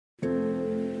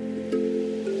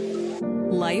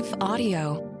Life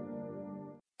Audio.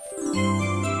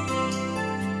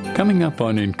 Coming up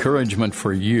on Encouragement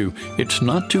for You, it's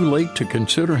not too late to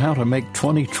consider how to make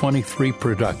 2023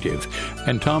 productive,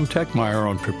 and Tom Techmeyer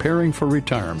on preparing for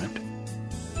retirement.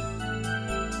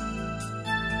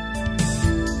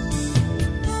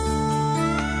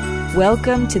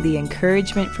 Welcome to the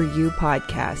Encouragement for You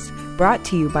podcast, brought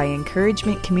to you by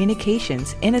Encouragement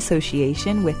Communications in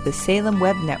association with the Salem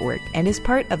Web Network and is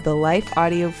part of the Life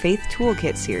Audio Faith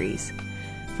Toolkit series.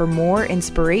 For more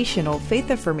inspirational,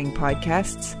 faith-affirming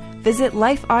podcasts, visit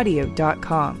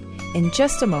lifeaudio.com. In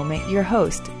just a moment, your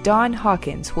host, Don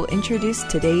Hawkins, will introduce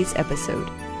today's episode.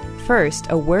 First,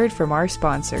 a word from our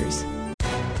sponsors.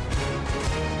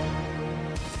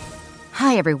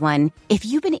 Hi, everyone. If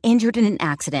you've been injured in an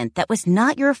accident that was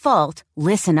not your fault,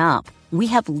 listen up. We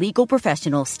have legal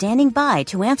professionals standing by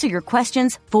to answer your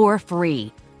questions for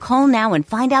free. Call now and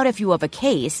find out if you have a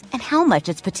case and how much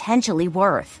it's potentially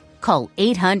worth. Call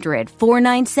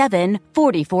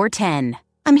 800-497-4410.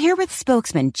 I'm here with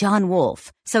spokesman John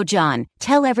Wolf. So, John,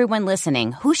 tell everyone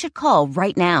listening who should call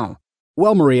right now.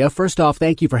 Well, Maria, first off,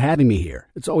 thank you for having me here.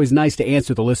 It's always nice to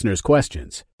answer the listeners'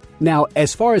 questions. Now,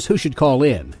 as far as who should call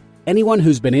in, anyone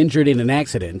who's been injured in an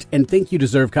accident and think you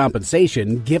deserve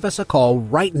compensation, give us a call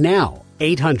right now.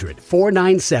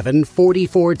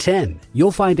 800-497-4410.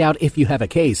 You'll find out if you have a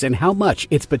case and how much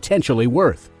it's potentially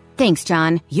worth. Thanks,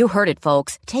 John. You heard it,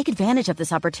 folks. Take advantage of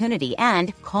this opportunity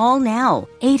and call now.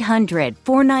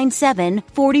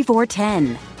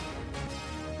 800-497-4410.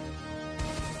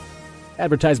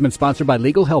 Advertisement sponsored by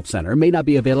Legal Help Center, may not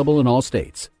be available in all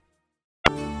states.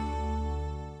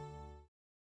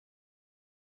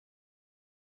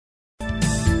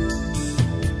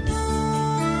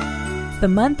 The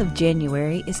month of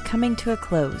January is coming to a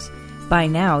close. By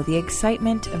now, the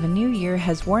excitement of a new year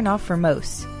has worn off for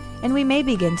most, and we may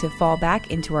begin to fall back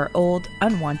into our old,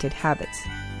 unwanted habits.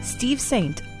 Steve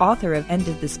Saint, author of End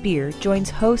of the Spear,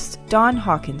 joins host Don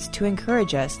Hawkins to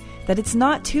encourage us that it's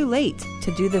not too late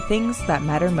to do the things that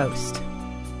matter most.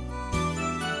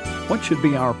 What should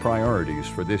be our priorities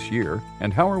for this year,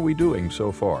 and how are we doing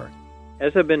so far?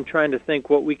 As I've been trying to think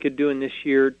what we could do in this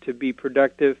year to be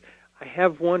productive, I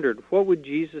have wondered, what would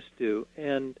Jesus do?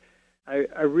 And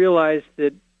I realized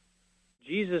that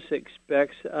Jesus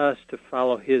expects us to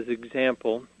follow his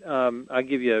example. I'll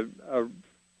give you a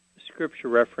scripture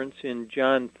reference. In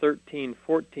John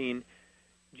 13:14,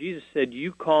 Jesus said,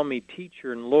 "You call me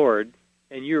teacher and Lord,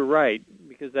 and you're right,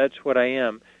 because that's what I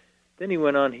am." Then he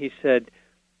went on, he said,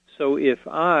 "So if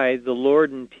I, the Lord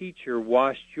and teacher,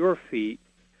 washed your feet,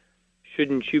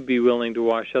 shouldn't you be willing to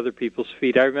wash other people's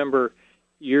feet?" I remember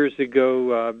years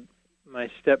ago, my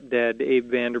stepdad, Abe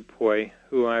Vanderpoy,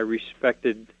 who I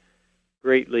respected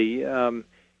greatly,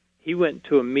 he went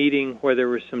to a meeting where there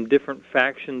were some different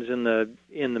factions in the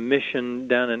mission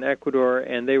down in Ecuador,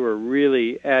 and they were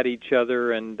really at each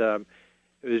other, and it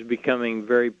was becoming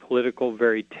very political,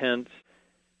 very tense.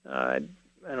 I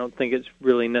don't think it's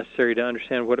really necessary to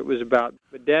understand what it was about.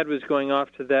 But Dad was going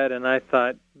off to that, and I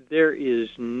thought, there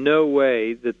is no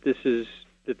way that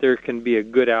there can be a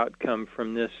good outcome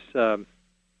from this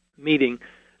meeting.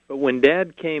 But when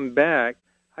Dad came back,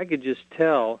 I could just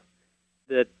tell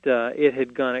that it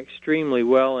had gone extremely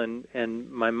well,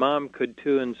 and my mom could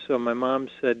too. And so my mom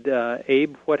said,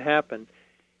 "Abe, what happened?"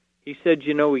 He said,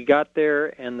 "We got there,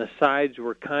 and the sides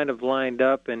were kind of lined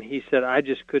up," and he said, "I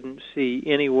just couldn't see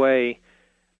any way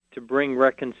to bring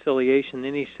reconciliation."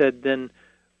 Then he said, then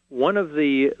one of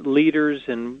the leaders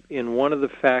in one of the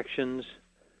factions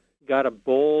got a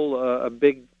bowl, a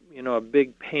big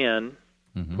pan,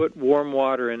 put warm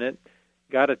water in it,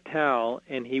 got a towel,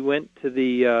 and he went to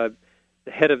the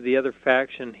head of the other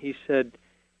faction. He said,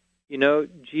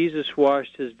 Jesus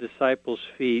washed his disciples'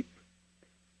 feet.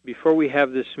 Before we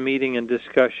have this meeting and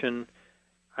discussion,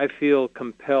 I feel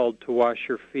compelled to wash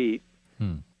your feet.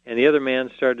 And the other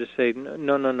man started to say,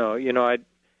 no,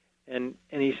 and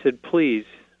he said, please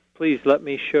let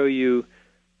me show you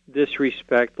this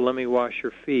respect. Let me wash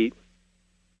your feet.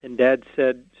 And Dad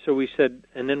said, so we said,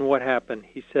 and then what happened?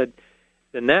 He said,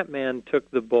 then that man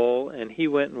took the bowl and he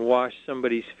went and washed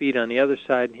somebody's feet on the other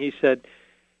side. And he said,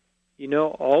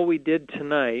 all we did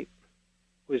tonight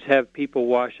was have people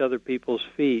wash other people's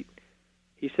feet.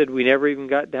 He said, we never even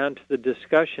got down to the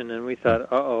discussion. And we thought,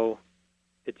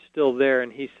 it's still there.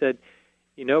 And he said,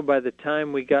 by the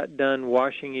time we got done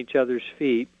washing each other's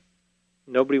feet,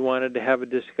 nobody wanted to have a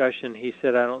discussion. He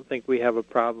said, I don't think we have a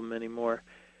problem anymore.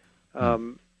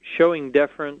 Showing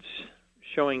deference,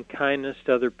 showing kindness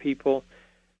to other people,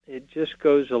 it just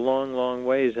goes a long, long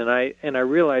ways. And I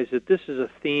realize that this is a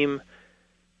theme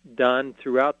done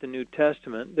throughout the New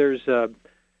Testament. There's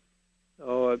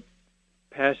a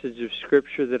passage of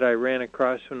Scripture that I ran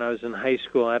across when I was in high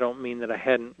school. I don't mean that I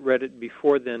hadn't read it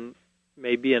before then,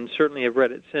 maybe, and certainly have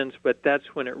read it since, but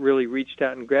that's when it really reached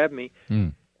out and grabbed me.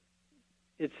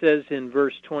 It says in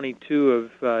verse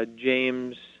 22 of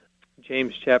James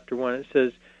chapter 1, it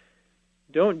says,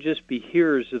 don't just be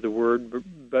hearers of the word,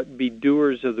 but be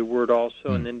doers of the word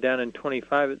also. And then down in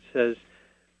 25 it says,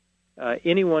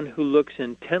 anyone who looks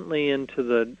intently into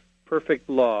the perfect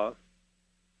law,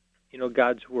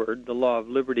 God's word, the law of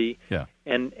liberty,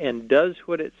 and does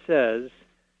what it says,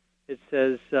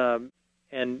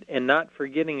 and not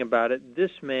forgetting about it,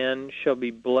 this man shall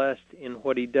be blessed in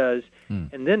what he does.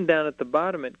 And then down at the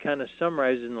bottom, it kind of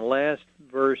summarizes in the last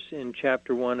verse in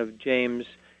chapter 1 of James,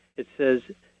 it says,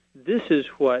 this is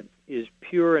what is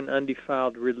pure and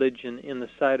undefiled religion in the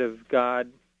sight of God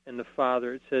and the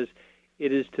Father. It says,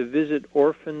 it is to visit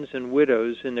orphans and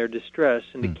widows in their distress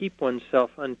and to keep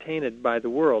oneself untainted by the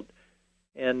world.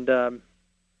 And,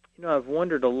 I've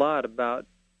wondered a lot about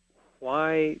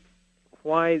why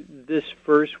this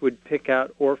verse would pick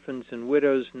out orphans and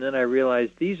widows, and then I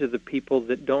realized these are the people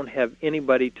that don't have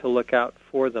anybody to look out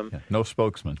for them. Yeah, no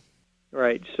spokesman.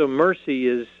 Right. So mercy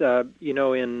is,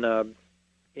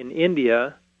 in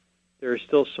India, there are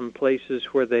still some places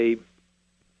where they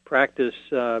practice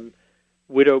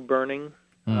widow burning.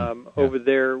 Over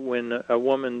there, when a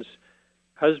woman's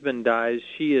husband dies,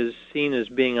 she is seen as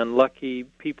being unlucky.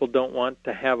 People don't want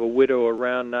to have a widow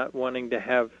around, not wanting to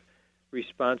have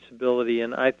responsibility,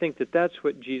 and I think that that's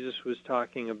what Jesus was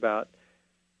talking about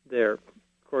there. Of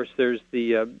course, there's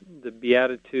the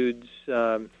Beatitudes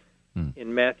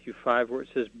in Matthew 5 where it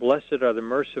says, blessed are the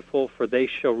merciful, for they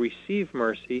shall receive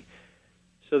mercy.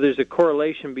 So there's a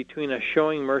correlation between us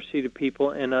showing mercy to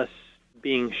people and us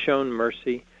being shown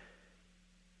mercy.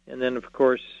 And then, of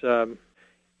course,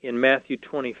 in Matthew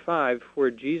 25, where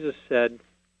Jesus said,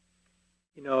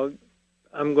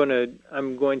 I'm going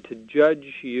to judge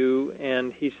you,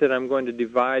 and he said, I'm going to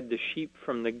divide the sheep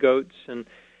from the goats. And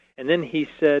then he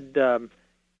said to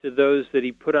those that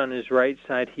he put on his right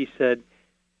side, he said,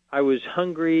 I was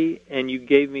hungry, and you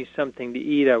gave me something to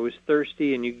eat. I was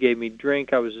thirsty, and you gave me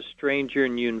drink. I was a stranger,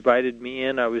 and you invited me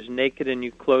in. I was naked, and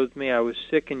you clothed me. I was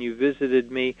sick, and you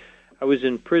visited me. I was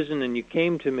in prison, and you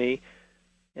came to me.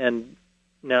 And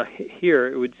now here,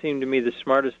 it would seem to me the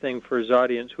smartest thing for his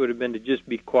audience would have been to just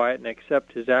be quiet and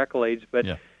accept his accolades. But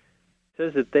it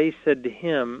says that they said to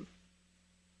him,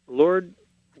 Lord,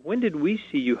 when did we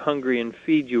see you hungry and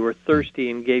feed you, or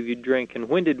thirsty and gave you drink? And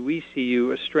when did we see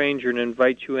you a stranger and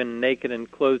invite you in, naked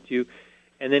and clothed you?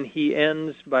 And then he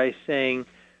ends by saying,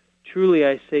 truly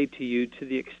I say to you, to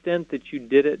the extent that you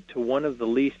did it to one of the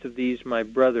least of these my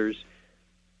brothers,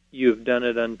 you have done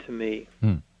it unto me.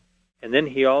 And then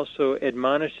he also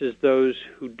admonishes those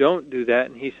who don't do that,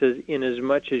 and he says,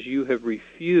 inasmuch as you have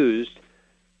refused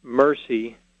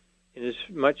mercy,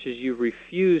 inasmuch as you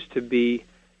refuse to be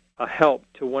a help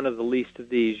to one of the least of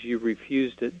these, you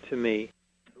refused it to me.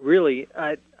 Really,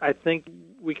 I think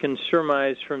we can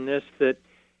surmise from this that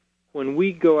when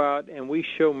we go out and we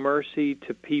show mercy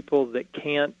to people that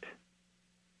can't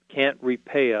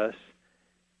repay us,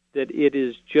 that it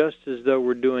is just as though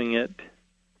we're doing it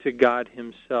to God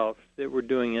himself, that we're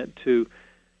doing it to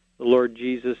the Lord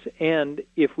Jesus. And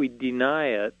if we deny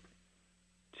it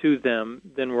to them,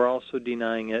 then we're also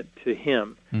denying it to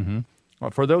him. Well,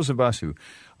 for those of us who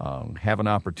have an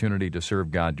opportunity to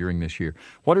serve God during this year,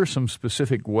 what are some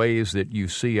specific ways that you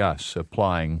see us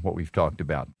applying what we've talked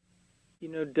about?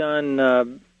 Don,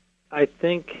 I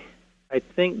think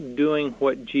doing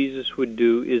what Jesus would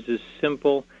do is as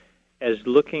simple as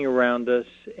looking around us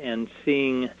and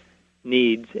seeing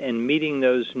needs and meeting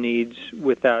those needs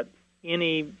without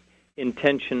any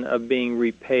intention of being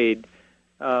repaid.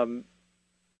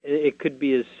 It could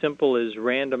be as simple as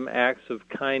random acts of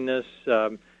kindness.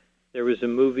 There was a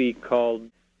movie called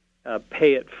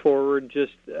Pay It Forward,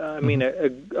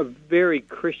 a very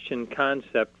Christian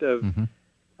concept of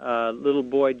a little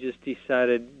boy just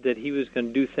decided that he was going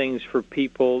to do things for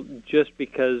people just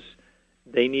because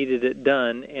they needed it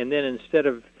done, and then instead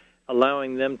of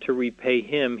allowing them to repay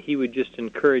him, he would just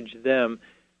encourage them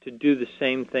to do the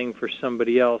same thing for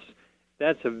somebody else.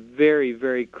 That's a very,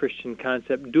 very Christian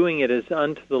concept, doing it as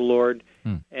unto the Lord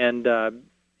and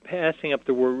passing up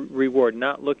the reward,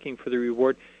 not looking for the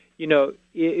reward.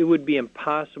 It would be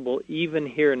impossible, even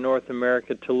here in North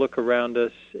America, to look around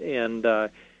us and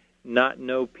not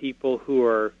know people who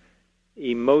are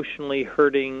emotionally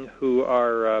hurting, who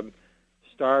are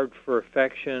starved for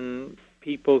affection,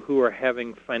 people who are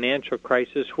having financial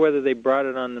crisis, whether they brought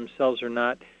it on themselves or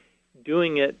not.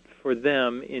 Doing it for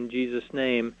them in Jesus'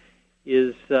 name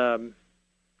is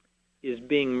is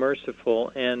being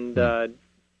merciful, and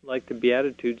like the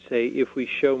Beatitudes say, if we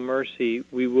show mercy,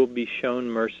 we will be shown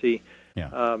mercy.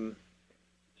 Yeah.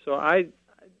 So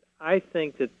I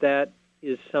think that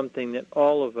is something that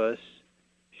all of us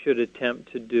should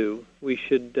attempt to do. We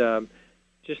should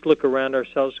just look around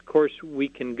ourselves. Of course, we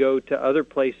can go to other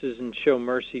places and show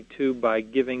mercy, too, by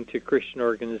giving to Christian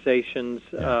organizations,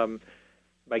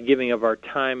 by giving of our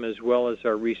time as well as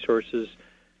our resources.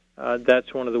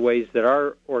 That's one of the ways that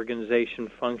our organization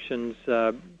functions.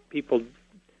 People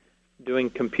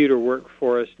doing computer work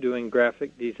for us, doing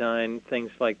graphic design,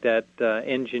 things like that,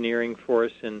 engineering for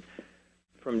us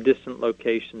from distant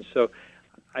locations. So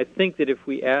I think that if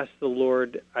we ask the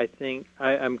Lord,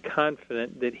 I'm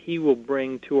confident that He will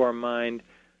bring to our mind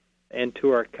and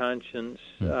to our conscience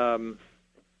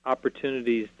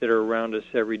opportunities that are around us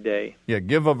every day. Yeah,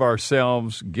 give of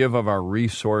ourselves, give of our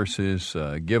resources,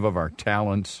 give of our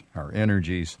talents, our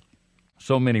energies.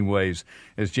 So many ways.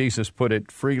 As Jesus put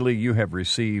it, freely you have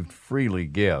received, freely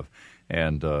give.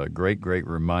 And great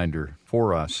reminder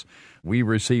for us. We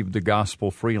received the gospel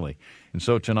freely. And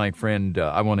so tonight, friend,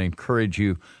 I want to encourage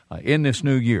you in this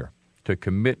new year to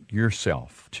commit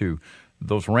yourself to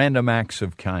those random acts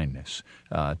of kindness,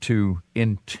 to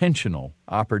intentional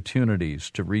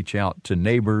opportunities to reach out to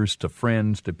neighbors, to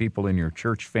friends, to people in your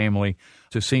church family,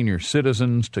 to senior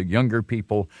citizens, to younger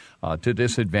people, to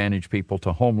disadvantaged people,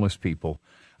 to homeless people.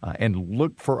 And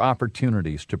look for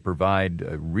opportunities to provide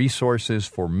resources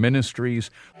for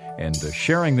ministries and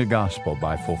sharing the gospel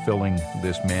by fulfilling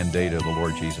this mandate of the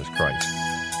Lord Jesus Christ.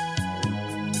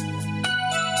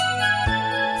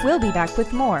 We'll be back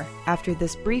with more after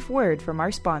this brief word from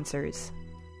our sponsors.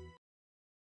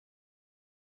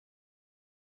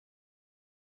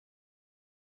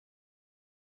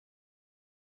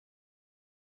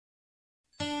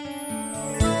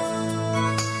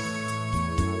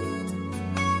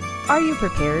 Are you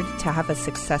prepared to have a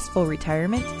successful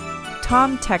retirement?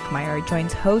 Tom Techmeyer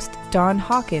joins host Don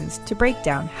Hawkins to break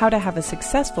down how to have a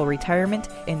successful retirement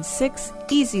in 6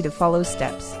 easy-to-follow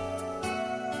steps.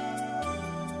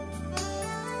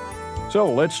 So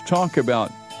let's talk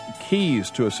about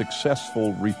keys to a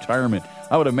successful retirement.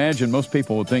 I would imagine most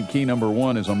people would think key number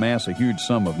one is amass a huge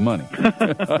sum of money.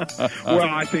 Well,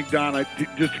 I think, Don,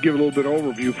 just to give a little bit of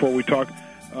overview before we talk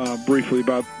briefly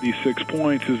about these 6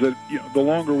 points, is that the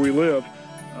longer we live,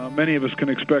 many of us can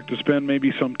expect to spend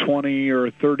maybe some 20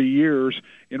 or 30 years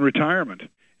in retirement.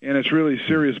 And it's really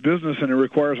serious business, and it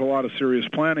requires a lot of serious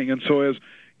planning. And so as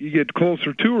you get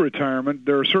closer to retirement,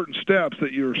 there are certain steps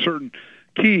certain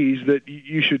keys that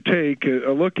you should take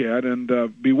a look at and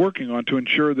be working on to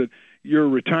ensure that your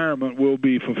retirement will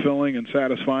be fulfilling and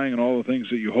satisfying and all the things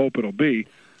that you hope it'll be.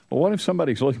 Well, what if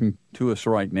somebody's listening to us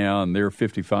right now and they're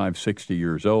 55, 60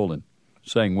 years old and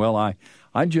saying, well,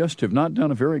 I just have not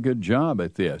done a very good job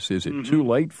at this. Is it too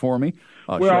late for me?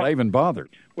 Should I even bother?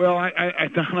 Well,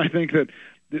 I think that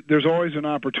there's always an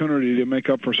opportunity to make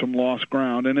up for some lost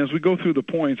ground. And as we go through the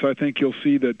points, I think you'll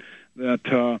see that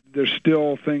there's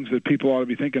still things that people ought to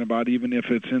be thinking about, even if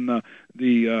it's in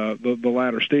the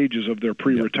latter stages of their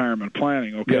pre-retirement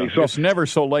planning. Okay, so it's never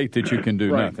so late that you can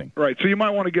do nothing. Right. So you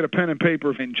might want to get a pen and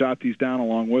paper and jot these down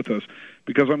along with us,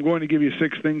 because I'm going to give you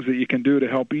 6 things that you can do to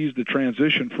help ease the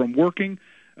transition from working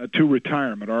to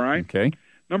retirement. All right. Okay.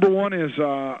 Number 1 is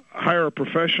hire a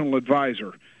professional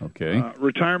advisor. Okay.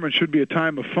 Retirement should be a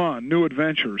time of fun, new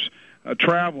adventures,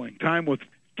 traveling, time with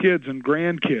kids and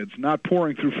grandkids, not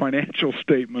pouring through financial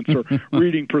statements or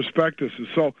reading prospectuses.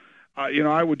 So,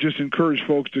 I would just encourage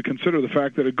folks to consider the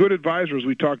fact that a good advisor, as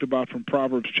we talked about from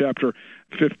Proverbs chapter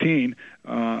 15,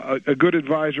 a good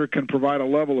advisor can provide a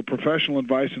level of professional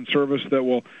advice and service that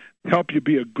will help you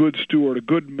be a good steward, a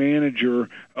good manager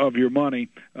of your money,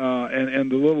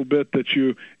 and the little bit that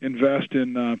you invest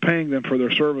in paying them for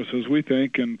their services, we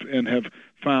think, and have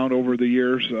found over the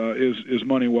years is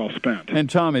money well spent. And,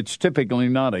 Tom, it's typically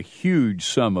not a huge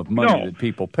sum of money that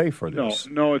people pay for this.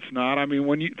 No, it's not. I mean,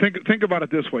 when you think about it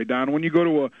this way, Don, when you go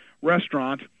to a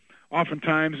restaurant,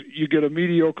 oftentimes you get a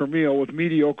mediocre meal with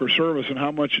mediocre service, and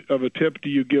how much of a tip do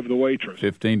you give the waitress?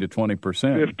 15 to 20%.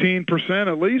 15%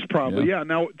 at least, probably. Yeah.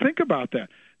 Now, think about that.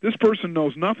 This person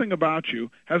knows nothing about you,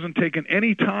 hasn't taken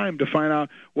any time to find out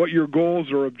what your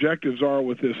goals or objectives are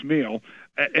with this meal,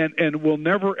 and will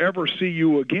never, ever see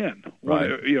you again. Right.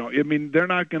 I mean, they're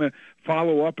not going to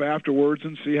follow up afterwards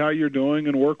and see how you're doing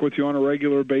and work with you on a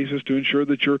regular basis to ensure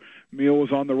that your meal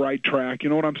is on the right track. You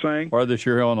know what I'm saying? Or that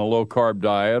you're on a low-carb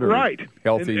diet or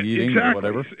healthy eating or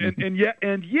whatever. And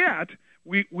yet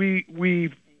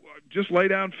we just lay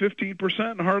down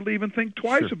 15% and hardly even think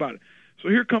twice about it. So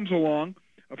here comes along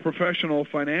a professional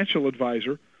financial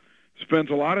advisor, spends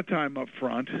a lot of time up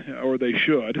front, or they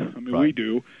should. I mean, Right. we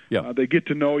do. Yeah. They get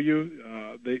to know you.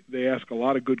 They ask a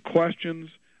lot of good questions.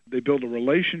 They build a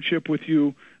relationship with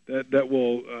you that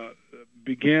will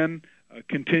begin,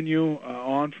 continue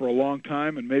on for a long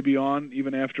time, and maybe on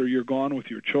even after you're gone with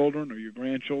your children or your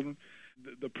grandchildren.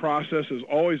 The process is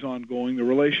always ongoing. The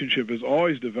relationship is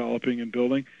always developing and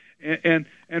building. And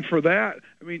for that,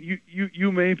 I mean,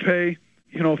 you may pay,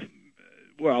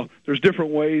 well, there's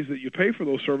different ways that you pay for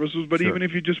those services, but Sure. even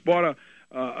if you just bought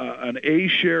an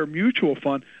A-share mutual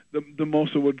fund, the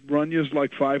most it would run you is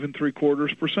like 5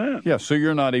 3/4%. Yeah, so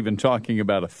you're not even talking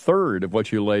about a third of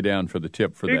what you lay down for the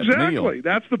tip for that meal. Exactly.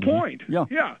 That's the point. Yeah.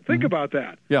 Yeah. Think about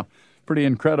that. Yeah, pretty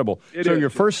incredible. It so is. your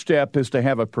first step is to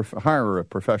have hire a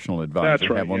professional advisor. That's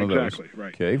right. Have one Exactly. of those.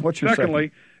 Right. Okay. What's your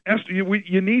Secondly,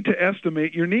 you need to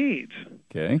estimate your needs.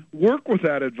 Okay. Work with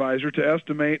that advisor to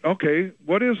estimate, okay,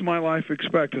 what is my life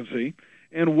expectancy,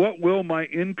 and what will my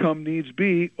income needs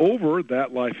be over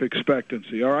that life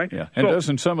expectancy, all right? Yeah. And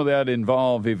doesn't some of that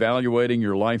involve evaluating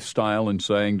your lifestyle and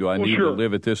saying, do I need sure. to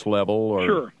live at this level or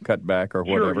Sure. cut back or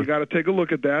whatever? Sure, you got to take a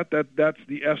look at that. That's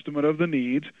the estimate of the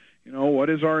needs. What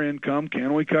is our income?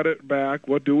 Can we cut it back?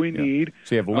 What do we need?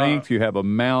 So you have length, you have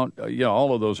amount,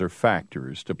 all of those are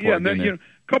factors to plug Yeah, and then, in there. a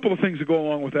couple of things that go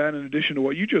along with that, in addition to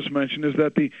what you just mentioned, is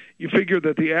that you figure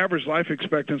that the average life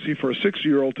expectancy for a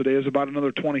 60-year-old today is about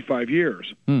another 25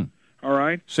 years. All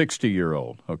right?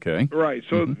 60-year-old, okay. Right.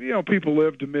 So, people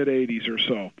live to mid-80s or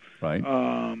so.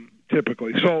 Right.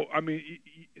 Typically. So, I mean,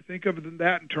 you think of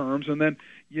that in terms, and then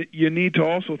you need to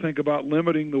also think about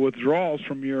limiting the withdrawals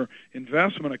from your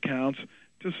investment accounts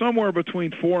to somewhere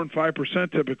between 4 and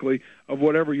 5% typically of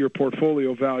whatever your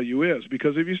portfolio value is.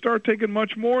 Because if you start taking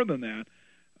much more than that,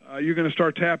 you're going to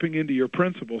start tapping into your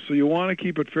principal. So you want to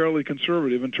keep it fairly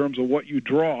conservative in terms of what you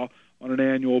draw on an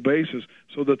annual basis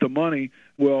so that the money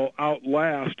will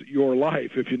outlast your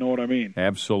life, if you know what I mean.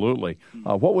 Absolutely.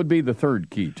 What would be the third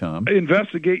key, Tom?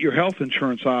 Investigate your health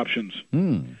insurance options.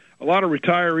 A lot of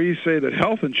retirees say that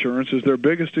health insurance is their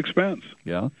biggest expense.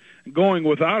 Yeah. Going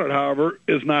without it, however,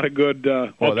 is not a good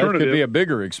alternative. That could be a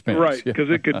bigger expense. Right, because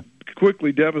it could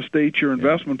quickly devastate your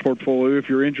investment portfolio if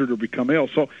you're injured or become ill.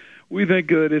 So we think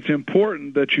that it's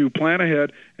important that you plan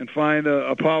ahead and find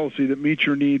a policy that meets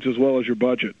your needs as well as your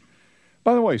budget.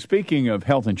 By the way, speaking of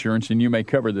health insurance, and you may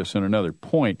cover this in another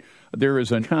point, there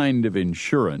is a kind of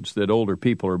insurance that older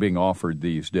people are being offered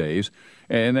these days,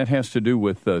 and that has to do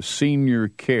with senior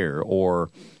care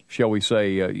or, shall we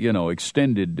say,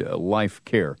 extended life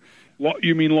care.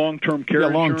 You mean long-term care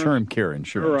insurance? Long-term care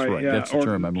insurance, right. Yeah. That's the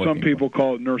term I'm looking for. Some people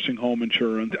call it nursing home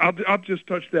insurance. I'll just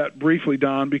touch that briefly,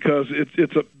 Don, because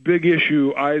it's a big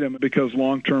issue item because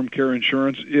long-term care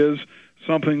insurance is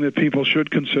something that people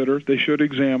should consider. They should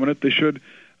examine it. They should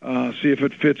see if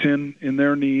it fits in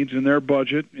their needs, in their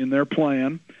budget, in their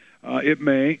plan. It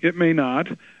may not.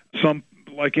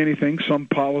 Like anything, some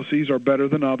policies are better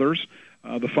than others.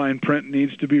 The fine print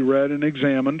needs to be read and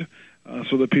examined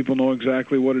so that people know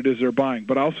exactly what it is they're buying.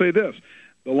 But I'll say this.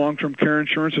 The long-term care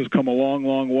insurance has come a long,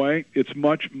 long way. It's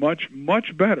much, much,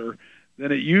 much better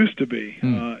than it used to be,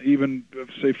 even,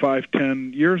 say,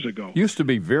 5-10 years ago. Used to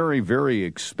be very, very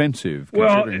expensive,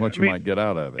 considering what you might get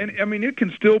out of it. And, I mean, it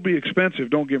can still be expensive,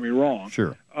 don't get me wrong.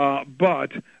 Sure.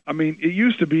 But, I mean, it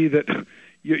used to be that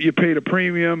you paid a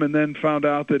premium and then found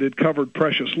out that it covered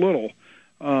precious little.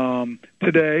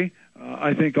 Today,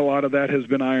 I think a lot of that has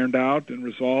been ironed out and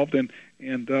resolved, and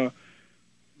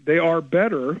they are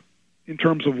better in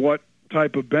terms of what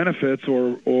type of benefits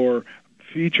or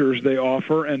features they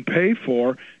offer and pay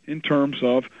for in terms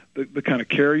of the kind of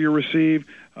care you receive.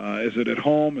 Is it at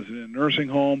home? Is it in a nursing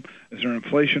home? Is there an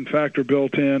inflation factor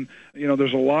built in?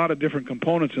 There's a lot of different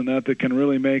components in that can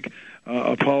really make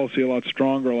a policy a lot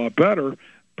stronger, a lot better,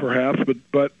 perhaps,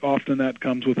 but often that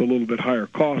comes with a little bit higher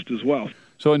cost as well.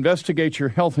 So investigate your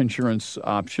health insurance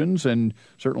options and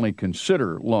certainly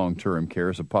consider long-term care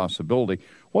as a possibility.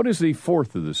 What is the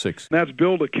fourth of the six? That's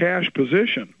build a cash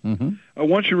position.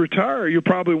 Once you retire, you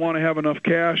probably want to have enough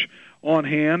cash on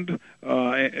hand,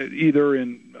 either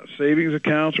in savings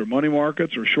accounts or money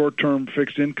markets or short-term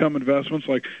fixed income investments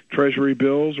like treasury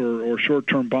bills or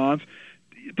short-term bonds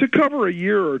to cover a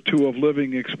year or two of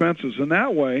living expenses. And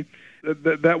that way,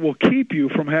 that will keep you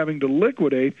from having to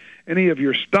liquidate any of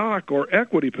your stock or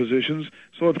equity positions.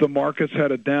 So if the market's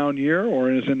had a down year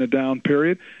or is in a down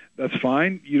period, that's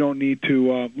fine. You don't need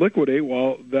to liquidate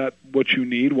what you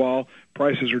need while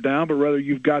prices are down, but rather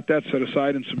you've got that set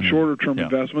aside in some shorter-term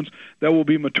investments that will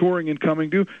be maturing and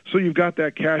coming due, so you've got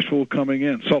that cash flow coming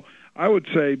in. So I would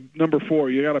say, number 4,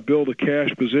 you got to build a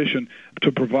cash position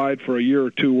to provide for a year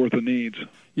or two worth of needs.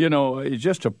 You know, it's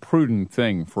just a prudent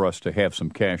thing for us to have some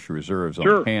cash reserves on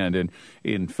Sure. hand. And,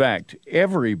 in fact,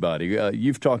 everybody,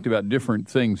 you've talked about different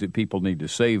things that people need to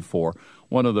save for.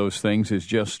 One of those things is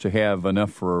just to have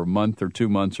enough for a month or 2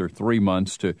 months or 3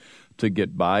 months to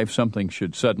get by if something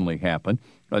should suddenly happen.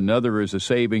 Another is a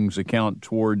savings account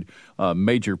toward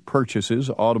major purchases,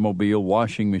 automobile,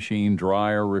 washing machine,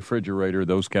 dryer, refrigerator,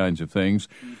 those kinds of things.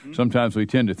 Mm-hmm. Sometimes we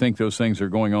tend to think those things are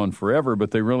going on forever,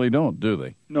 but they really don't, do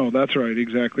they? No, that's right.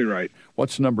 Exactly right.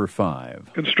 What's number 5?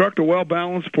 Construct a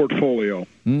well-balanced portfolio.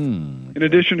 In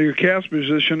addition to your cash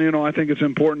position, I think it's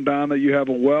important, Don, that you have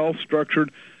a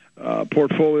well-structured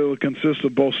portfolio that consists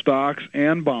of both stocks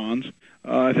and bonds.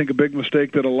 I think a big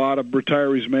mistake that a lot of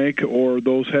retirees make, or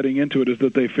those heading into it, is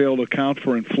that they fail to account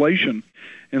for inflation.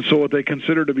 And so what they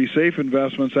consider to be safe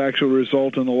investments actually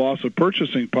result in the loss of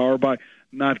purchasing power by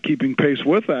not keeping pace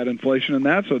with that inflation, and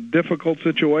that's a difficult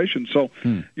situation. So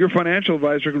your financial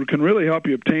advisor can really help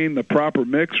you obtain the proper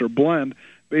mix or blend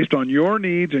based on your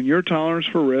needs and your tolerance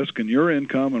for risk and your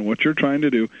income and what you're trying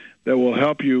to do, that will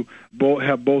help you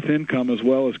have both income as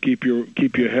well as keep you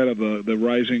ahead of the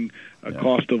rising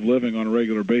cost of living on a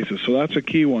regular basis. So that's a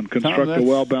key one. Construct a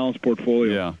well-balanced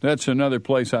portfolio. Yeah, that's another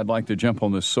place I'd like to jump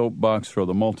on this soapbox for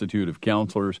the multitude of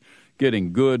counselors.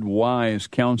 Getting good, wise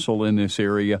counsel in this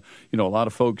area. A lot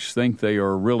of folks think they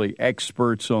are really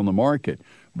experts on the market,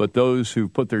 but those who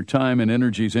put their time and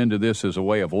energies into this as a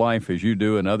way of life, as you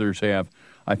do and others have,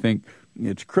 I think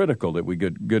it's critical that we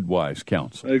get good, wise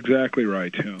counsel. Exactly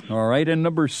right. Yes. All right, and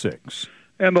number 6.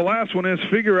 And the last one is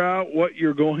figure out what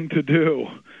you're going to do.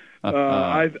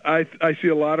 I see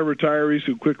a lot of retirees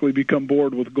who quickly become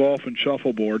bored with golf and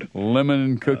shuffleboard. Lemon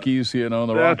and cookies, the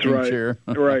rocking chair.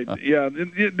 Right, yeah.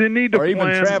 They need to or plan.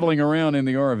 Or even traveling around in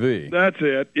the RV. That's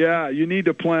it, yeah. You need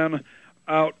to plan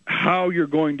out how you're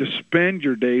going to spend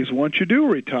your days once you do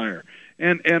retire.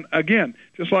 And again,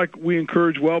 just like we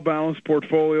encourage well-balanced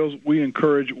portfolios, we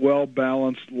encourage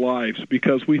well-balanced lives,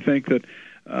 because we think that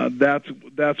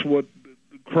that's what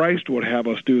Christ would have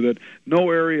us do, that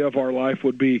no area of our life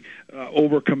would be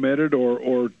overcommitted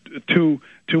or too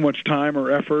much time or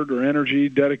effort or energy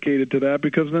dedicated to that,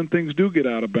 because then things do get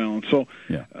out of balance. So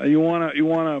you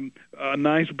want a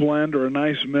nice blend or a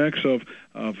nice mix of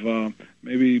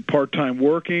maybe part-time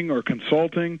working or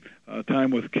consulting, time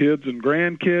with kids and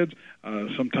grandkids,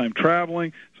 sometime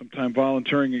traveling, sometime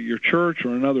volunteering at your church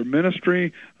or another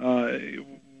ministry,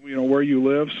 where you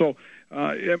live. So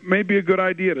it may be a good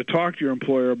idea to talk to your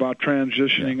employer about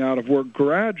transitioning out of work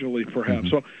gradually, perhaps.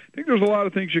 So I think there's a lot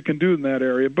of things you can do in that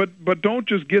area, but don't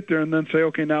just get there and then say,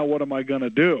 okay, now what am I going to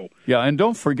do? Yeah, and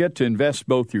don't forget to invest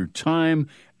both your time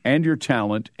and your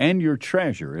talent and your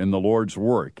treasure in the Lord's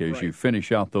work as you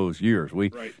finish out those years.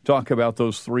 We talk about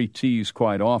those 3 T's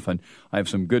quite often. I have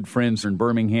some good friends in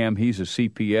Birmingham. He's a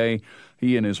CPA.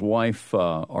 He and his wife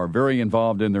are very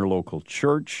involved in their local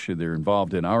church. They're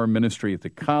involved in our ministry at the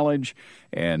college,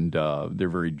 and they're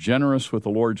very generous with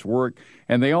the Lord's work.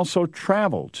 And they also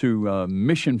travel to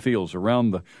mission fields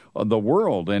around the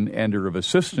world and are of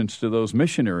assistance to those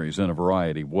missionaries in a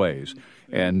variety of ways.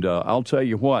 And I'll tell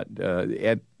you what,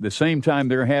 at the same time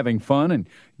they're having fun and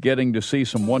getting to see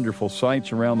some wonderful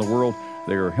sights around the world,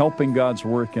 they are helping God's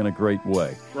work in a great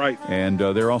way. Right. And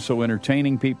they're also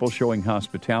entertaining people, showing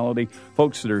hospitality.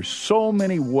 Folks, there are so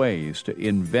many ways to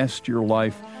invest your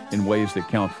life in ways that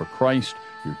count for Christ,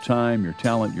 your time, your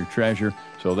talent, your treasure.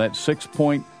 So that 6th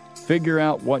point, figure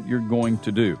out what you're going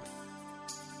to do.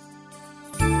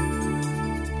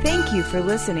 Thank you for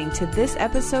listening to this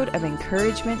episode of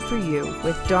Encouragement for You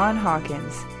with Don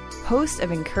Hawkins, host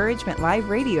of Encouragement Live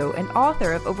Radio and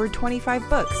author of over 25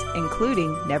 books,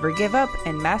 including Never Give Up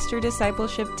and Master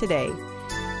Discipleship Today.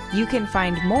 You can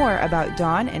find more about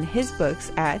Don and his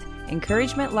books at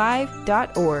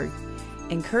encouragementlive.org.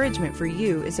 Encouragement for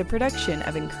You is a production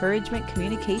of Encouragement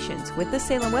Communications with the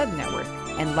Salem Web Network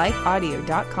and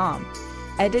lifeaudio.com.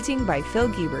 Editing by Phil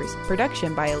Giebers,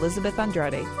 production by Elizabeth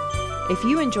Andrade. If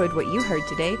you enjoyed what you heard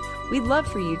today, we'd love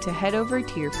for you to head over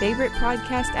to your favorite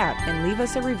podcast app and leave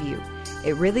us a review.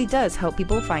 It really does help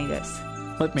people find us.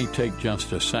 Let me take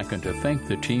just a second to thank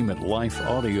the team at Life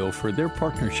Audio for their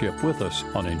partnership with us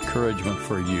on Encouragement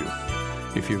for You.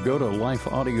 If you go to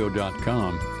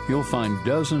lifeaudio.com, you'll find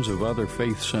dozens of other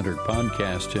faith-centered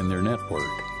podcasts in their network.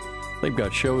 They've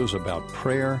got shows about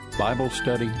prayer, Bible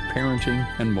study, parenting,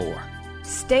 and more.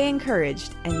 Stay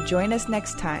encouraged and join us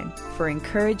next time for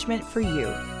Encouragement for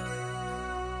You.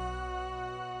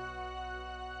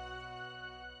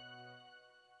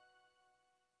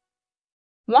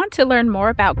 Want to learn more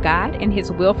about God and His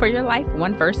will for your life,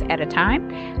 one verse at a time?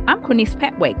 I'm Quinice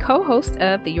Petway, co-host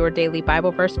of the Your Daily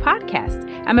Bible Verse podcast.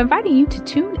 I'm inviting you to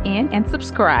tune in and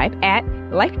subscribe at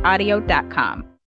lifeaudio.com.